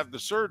and then have the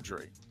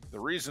surgery. The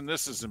reason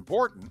this is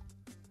important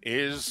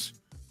is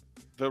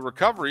the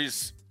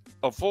recovery's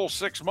a full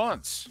 6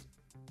 months.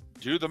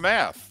 Do the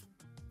math.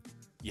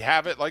 You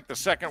have it like the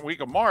second week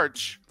of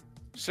March.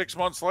 6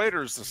 months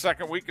later is the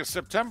second week of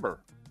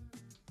September.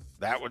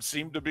 That would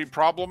seem to be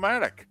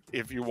problematic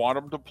if you want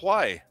them to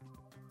play.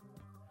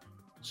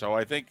 So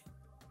I think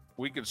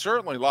we could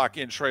certainly lock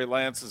in Trey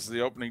Lance as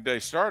the opening day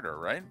starter,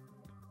 right?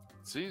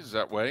 It seems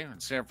that way in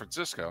San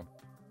Francisco.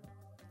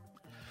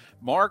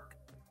 Mark,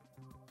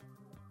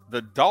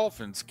 the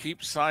Dolphins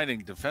keep signing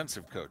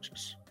defensive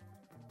coaches.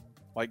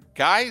 Like,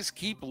 guys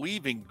keep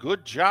leaving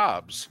good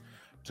jobs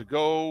to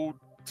go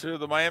to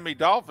the Miami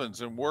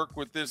Dolphins and work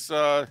with this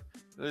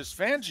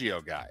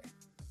Fangio guy.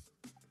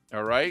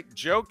 All right?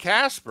 Joe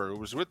Casper, who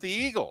was with the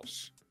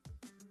Eagles,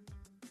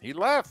 he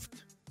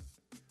left.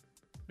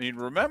 I mean,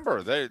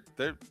 remember, they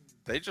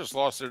just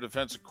lost their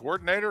defensive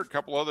coordinator, a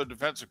couple other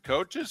defensive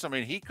coaches. I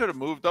mean, he could have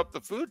moved up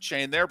the food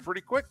chain there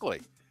pretty quickly.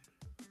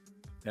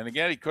 And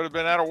again, he could have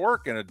been out of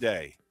work in a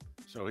day.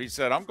 So he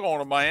said, I'm going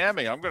to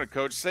Miami. I'm going to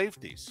coach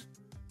safeties.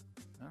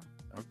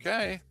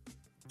 Okay.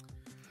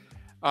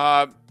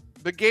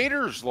 The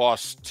Gators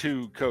lost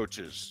 2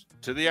 coaches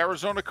to the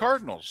Arizona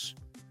Cardinals.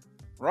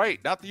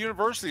 Right, not the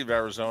University of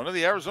Arizona,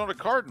 the Arizona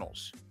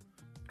Cardinals.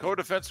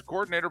 Co-defensive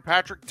coordinator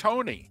Patrick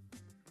Toney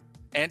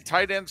and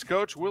tight ends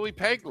coach Willie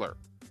Pegler.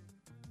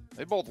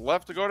 They both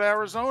left to go to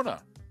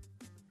Arizona.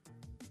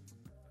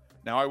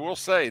 Now, I will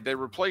say they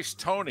replaced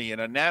Toney in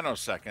a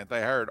nanosecond.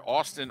 They hired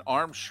Austin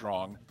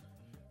Armstrong,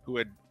 who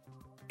had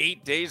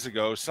 8 days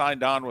ago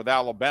signed on with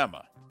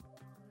Alabama.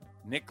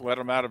 Nick let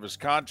him out of his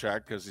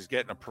contract because he's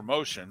getting a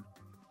promotion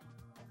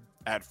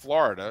at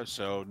Florida.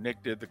 So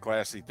Nick did the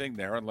classy thing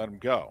there and let him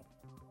go.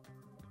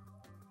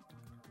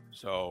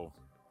 So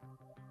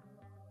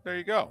there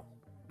you go.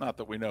 Not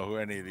that we know who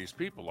any of these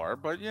people are,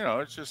 but, you know,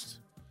 it's just.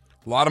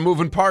 A lot of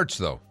moving parts,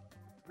 though.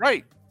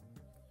 Right.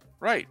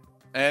 Right.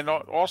 And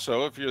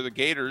also, if you're the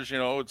Gators, you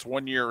know, it's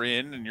 1 year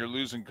in and you're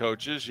losing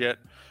coaches, yet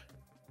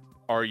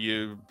are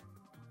you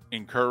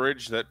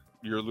encouraged that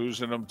you're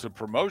losing them to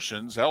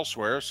promotions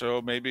elsewhere?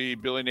 So maybe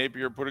Billy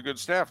Napier put a good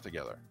staff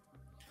together.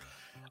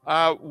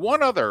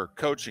 One other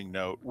coaching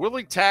note,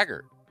 Willie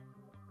Taggart.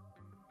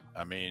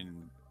 I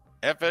mean,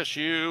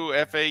 FSU,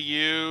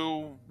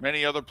 FAU,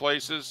 many other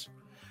places.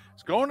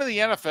 He's going to the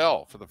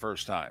NFL for the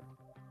first time.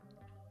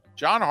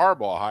 John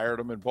Harbaugh hired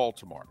him in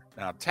Baltimore.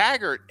 Now,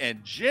 Taggart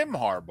and Jim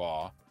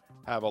Harbaugh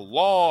have a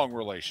long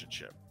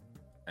relationship.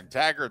 And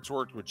Taggart's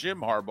worked with Jim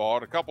Harbaugh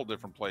at a couple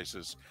different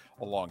places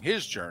along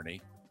his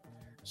journey.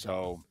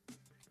 So,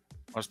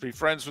 must be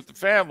friends with the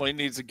family,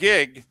 needs a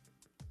gig.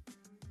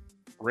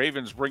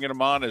 Ravens bringing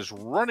him on as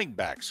running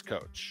backs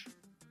coach,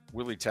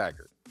 Willie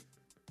Taggart.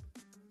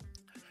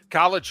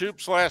 College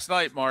hoops last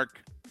night,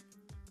 Mark.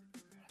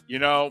 You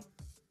know,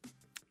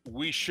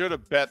 we should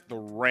have bet the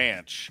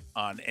ranch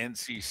on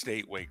NC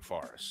State Wake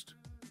Forest.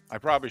 I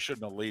probably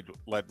shouldn't have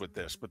led with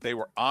this, but they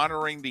were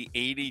honoring the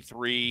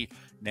 83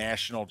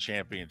 national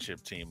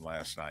championship team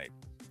last night.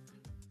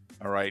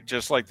 All right,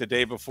 just like the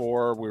day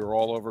before, we were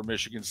all over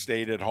Michigan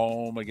State at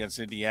home against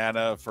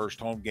Indiana, first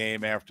home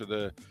game after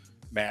the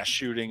mass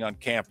shooting on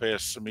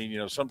campus. I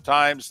mean,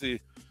 sometimes the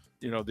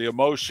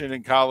emotion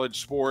in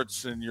college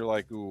sports, and you're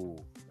like, ooh,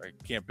 I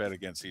can't bet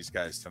against these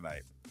guys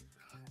tonight.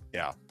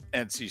 Yeah.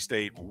 NC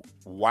State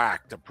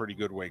whacked a pretty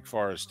good Wake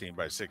Forest team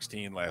by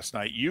 16 last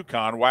night.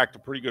 UConn whacked a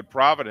pretty good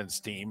Providence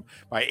team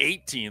by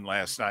 18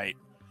 last night.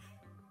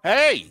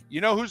 Hey,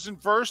 you know who's in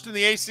first in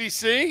the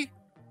ACC?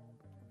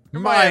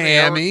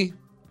 Miami.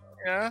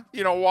 Yeah.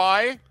 You know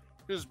why?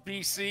 Because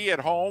BC at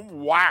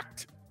home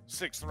whacked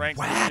 6th-ranked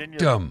Virginia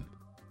them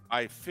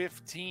by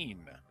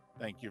 15.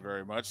 Thank you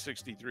very much.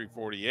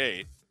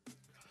 63-48.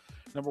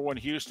 Number 1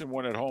 Houston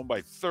won at home by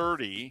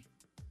 30.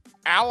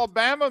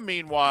 Alabama,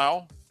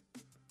 meanwhile,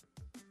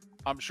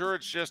 I'm sure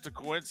it's just a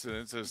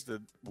coincidence as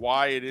to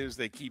why it is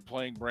they keep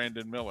playing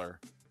Brandon Miller.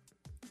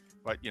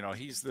 But,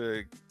 he's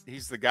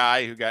the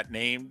guy who got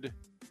named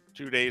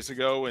 2 days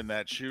ago in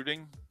that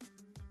shooting,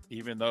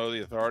 even though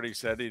the authorities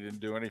said he didn't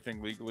do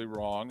anything legally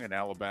wrong, and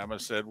Alabama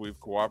said we've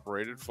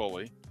cooperated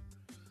fully.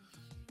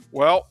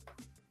 Well,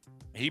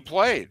 he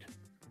played,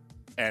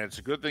 and it's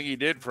a good thing he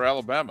did for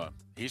Alabama.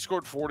 He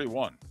scored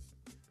 41,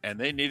 and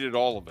they needed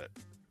all of it.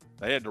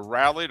 They had to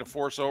rally to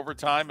force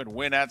overtime and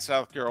win at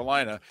South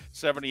Carolina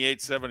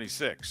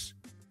 78-76.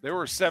 They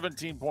were a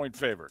 17-point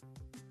favorite,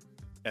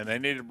 and they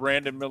needed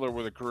Brandon Miller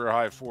with a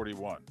career-high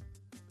 41.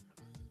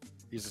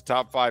 He's a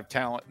top 5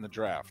 talent in the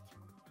draft.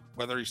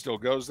 Whether he still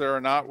goes there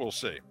or not, we'll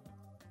see.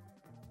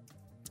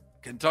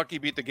 Kentucky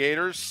beat the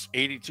Gators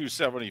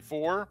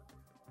 82-74.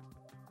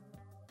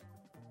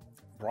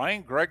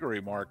 Brian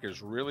Gregory, Mark,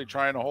 is really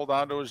trying to hold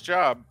on to his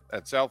job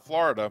at South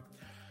Florida.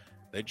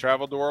 They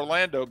traveled to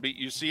Orlando, beat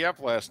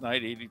UCF last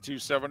night,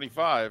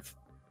 82-75.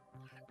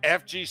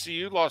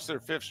 FGCU lost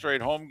their 5th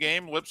straight home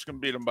game. Lipscomb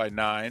beat them by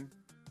 9.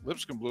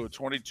 Lipscomb blew a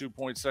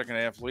 22-point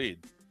second-half lead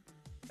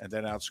and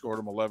then outscored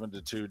them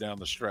 11-2 down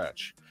the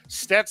stretch.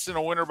 Stetson,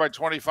 a winner by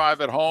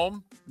 25 at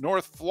home.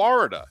 North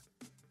Florida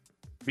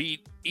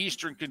beat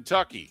Eastern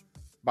Kentucky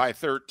by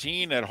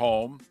 13 at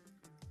home,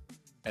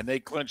 and they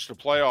clinched a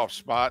playoff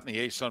spot in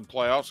the ASUN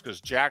playoffs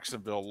because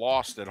Jacksonville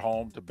lost at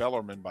home to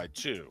Bellarmine by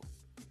 2.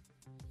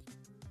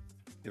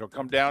 It'll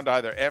come down to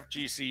either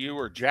FGCU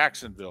or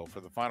Jacksonville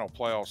for the final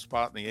playoff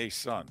spot in the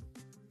ASUN.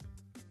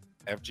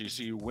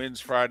 FGCU wins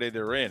Friday,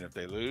 they're in. If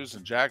they lose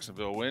and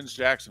Jacksonville wins,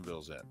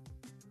 Jacksonville's in.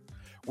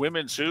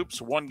 Women's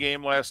hoops, 1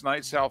 game last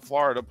night. South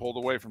Florida pulled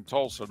away from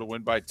Tulsa to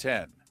win by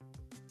 10.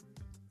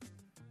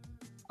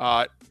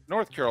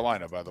 North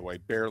Carolina, by the way,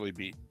 barely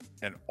beat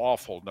an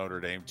awful Notre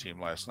Dame team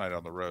last night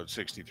on the road,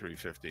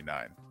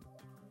 63-59.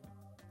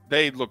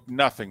 They look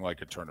nothing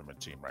like a tournament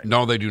team right now.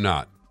 No, they do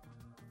not.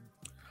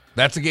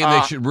 That's a game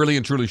they should really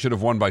and truly should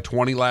have won by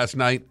 20 last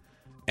night,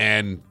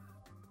 and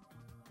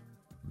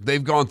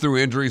they've gone through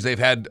injuries. They've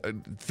had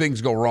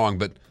things go wrong,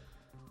 but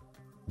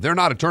they're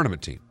not a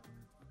tournament team.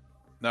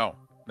 No.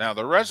 Now,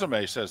 the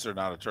resume says they're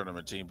not a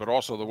tournament team, but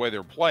also the way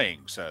they're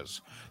playing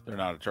says they're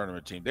not a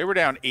tournament team. They were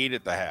down 8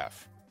 at the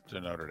half to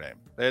Notre Dame.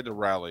 They had to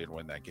rally and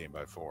win that game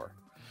by 4.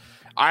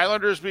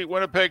 Islanders beat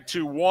Winnipeg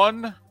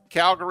 2-1.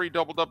 Calgary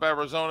doubled up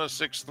Arizona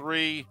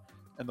 6-3.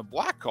 And the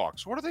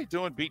Blackhawks, what are they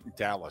doing beating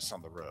Dallas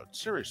on the road?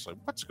 Seriously,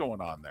 what's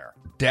going on there?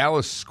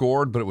 Dallas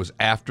scored, but it was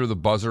after the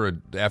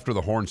buzzer, after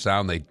the horn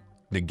sound. They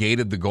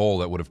negated the goal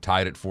that would have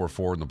tied it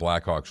 4-4, and the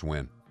Blackhawks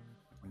win.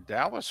 And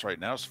Dallas right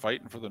now is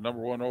fighting for the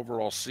number 1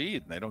 overall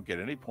seed, and they don't get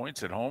any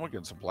points at home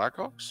against the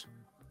Blackhawks.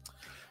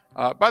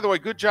 By the way,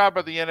 good job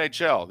by the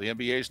NHL. The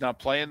NBA is not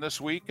playing this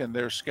week, and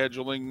they're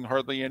scheduling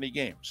hardly any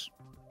games.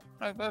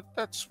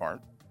 That's smart.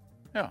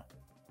 Yeah,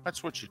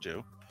 that's what you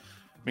do.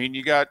 I mean,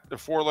 you got the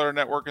 4-letter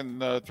network and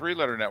the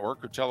 3-letter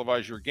network who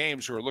televise your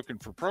games who are looking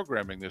for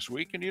programming this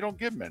week, and you don't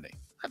give them any.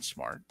 That's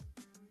smart.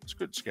 It's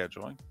good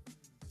scheduling.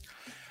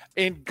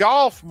 In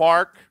golf,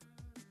 Mark,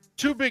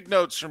 2 big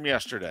notes from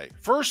yesterday.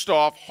 First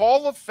off,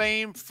 Hall of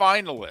Fame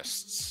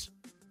finalists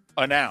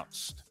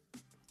announced.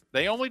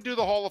 They only do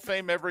the Hall of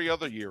Fame every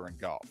other year in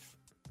golf.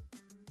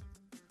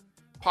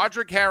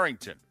 Padraig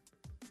Harrington.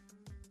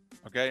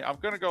 Okay, I'm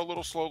going to go a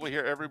little slowly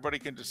here. Everybody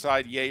can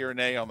decide yay or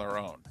nay on their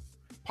own.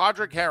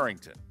 Padraig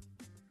Harrington,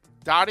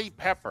 Dottie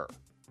Pepper,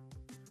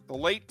 the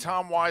late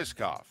Tom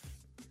Weiskopf,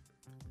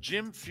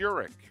 Jim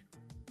Furyk,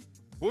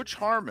 Butch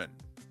Harmon,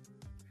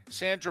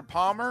 Sandra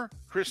Palmer,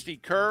 Christy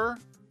Kerr,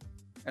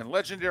 and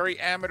legendary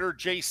amateur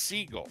Jay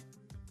Siegel.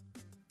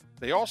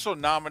 They also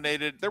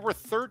nominated, there were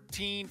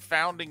 13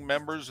 founding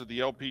members of the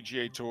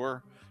LPGA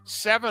Tour.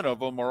 7 of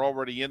them are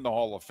already in the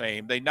Hall of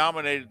Fame. They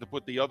nominated to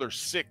put the other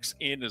 6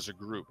 in as a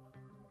group.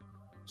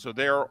 So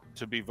they're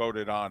to be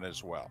voted on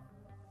as well.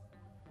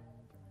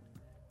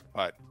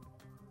 But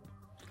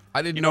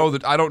I didn't know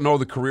that. I don't know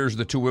the careers of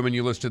the 2 women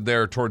you listed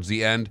there towards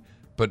the end,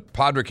 but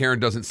Padraig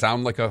Harrington doesn't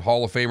sound like a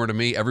Hall of Famer to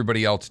me.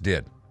 Everybody else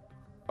did.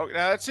 Oh,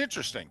 now that's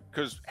interesting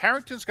because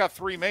Harrington's got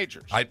 3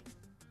 majors.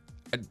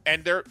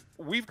 And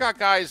we've got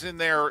guys in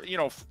there,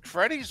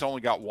 Freddie's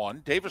only got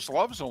 1. Davis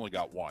Love's only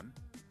got 1.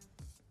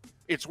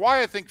 It's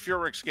why I think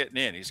Furyk's getting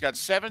in. He's got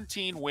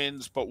 17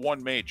 wins, but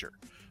 1 major.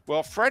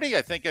 Well, Freddie,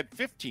 I think, had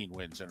 15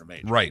 wins in a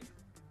major. Right.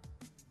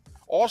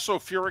 Also,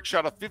 Furyk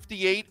shot a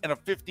 58 and a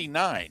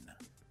 59.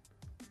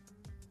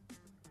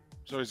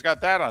 So he's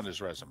got that on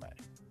his resume.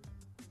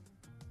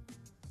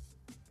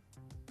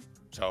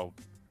 So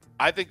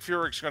I think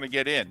Furyk's going to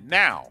get in.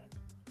 Now,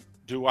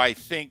 do I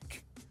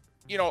think,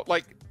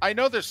 I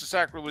know this is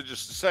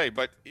sacrilegious to say,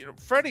 but,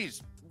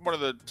 Freddie's one of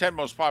the 10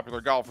 most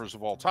popular golfers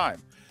of all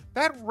time.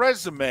 That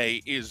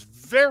resume is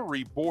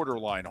very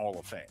borderline Hall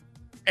of Fame.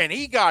 And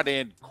he got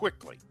in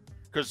quickly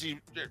because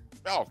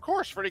of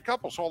course, Freddie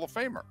Couples, Hall of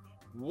Famer.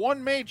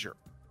 1 major.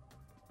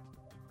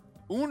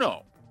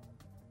 Uno.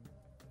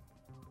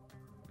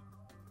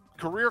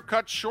 Career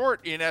cut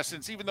short, in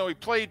essence, even though he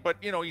played, but,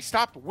 he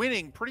stopped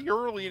winning pretty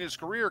early in his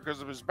career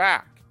because of his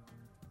back.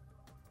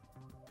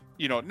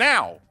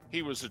 Now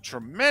he was a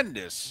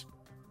tremendous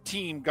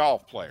team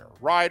golf player.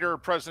 Ryder,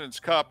 President's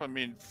Cup. I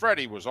mean,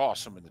 Freddie was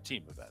awesome in the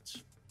team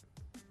events.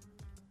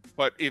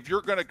 But if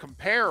you're going to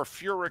compare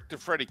Furyk to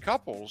Freddie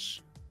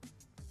Couples,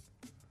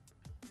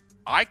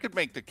 I could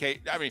make the case.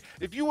 I mean,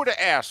 if you would have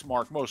asked,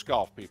 Mark, most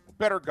golf people,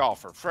 better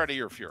golfer,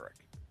 Freddie or Furyk?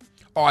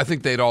 Oh, I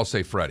think they'd all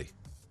say Freddie.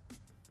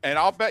 And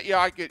I'll bet you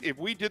I could, if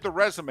we did the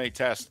resume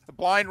test, the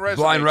blind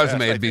resume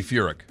test, it'd be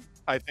Furyk.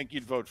 I think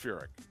you'd vote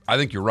Furyk. I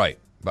think you're right,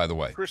 by the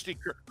way. Christy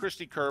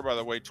Kerr, by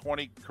the way,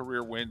 20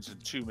 career wins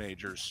and 2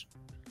 majors.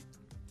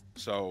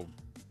 So,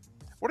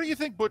 what do you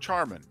think, Butch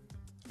Harmon?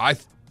 I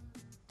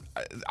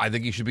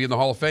think he should be in the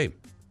Hall of Fame.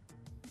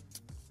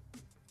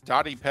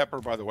 Dottie Pepper,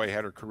 by the way,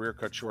 had her career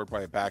cut short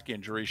by a back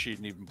injury. She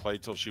didn't even play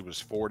till she was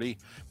 40,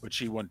 but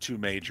she won 2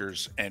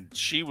 majors, and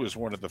she was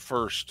one of the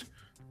first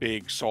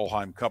big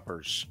Solheim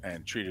Cuppers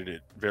and treated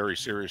it very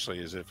seriously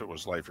as if it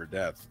was life or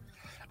death.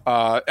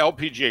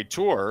 LPGA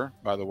Tour,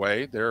 by the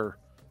way, they're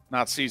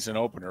not season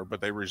opener,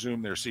 but they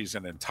resumed their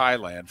season in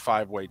Thailand.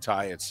 5-way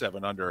tie at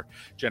 7 under.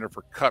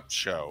 Jennifer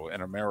Kupcho,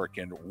 an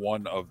American,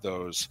 one of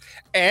those.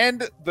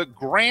 And the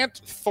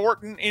Grant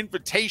Thornton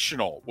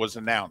Invitational was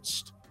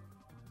announced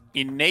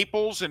in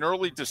Naples in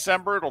early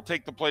December. It'll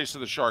take the place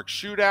of the Sharks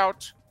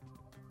Shootout.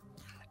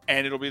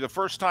 And it'll be the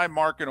first time,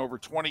 Mark, in over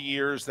 20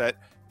 years that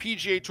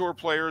PGA Tour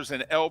players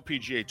and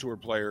LPGA Tour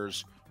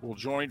players will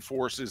join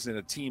forces in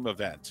a team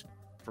event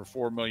for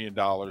 $4 million,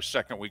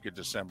 second week of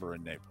December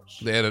in Naples.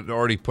 They had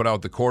already put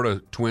out the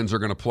Korda twins are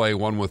going to play,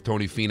 one with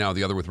Tony Finau,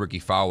 the other with Ricky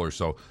Fowler.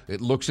 So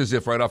it looks as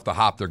if right off the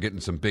hop they're getting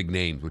some big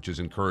names, which is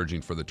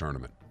encouraging for the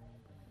tournament.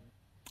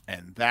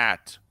 And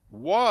that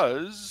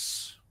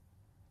was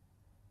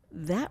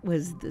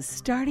the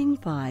Starting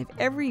 5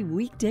 every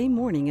weekday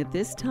morning at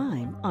this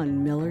time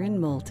on Miller and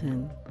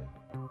Moulton.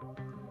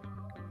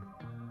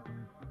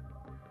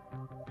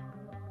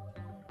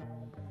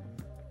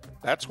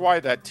 That's why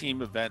that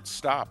team event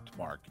stopped,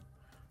 Mark.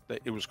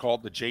 It was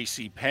called the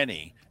J.C.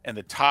 Penney, and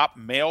the top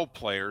male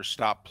players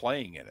stopped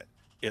playing in it.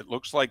 It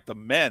looks like the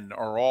men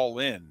are all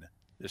in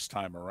this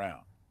time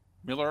around.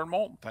 Miller and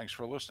Moulton, thanks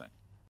for listening.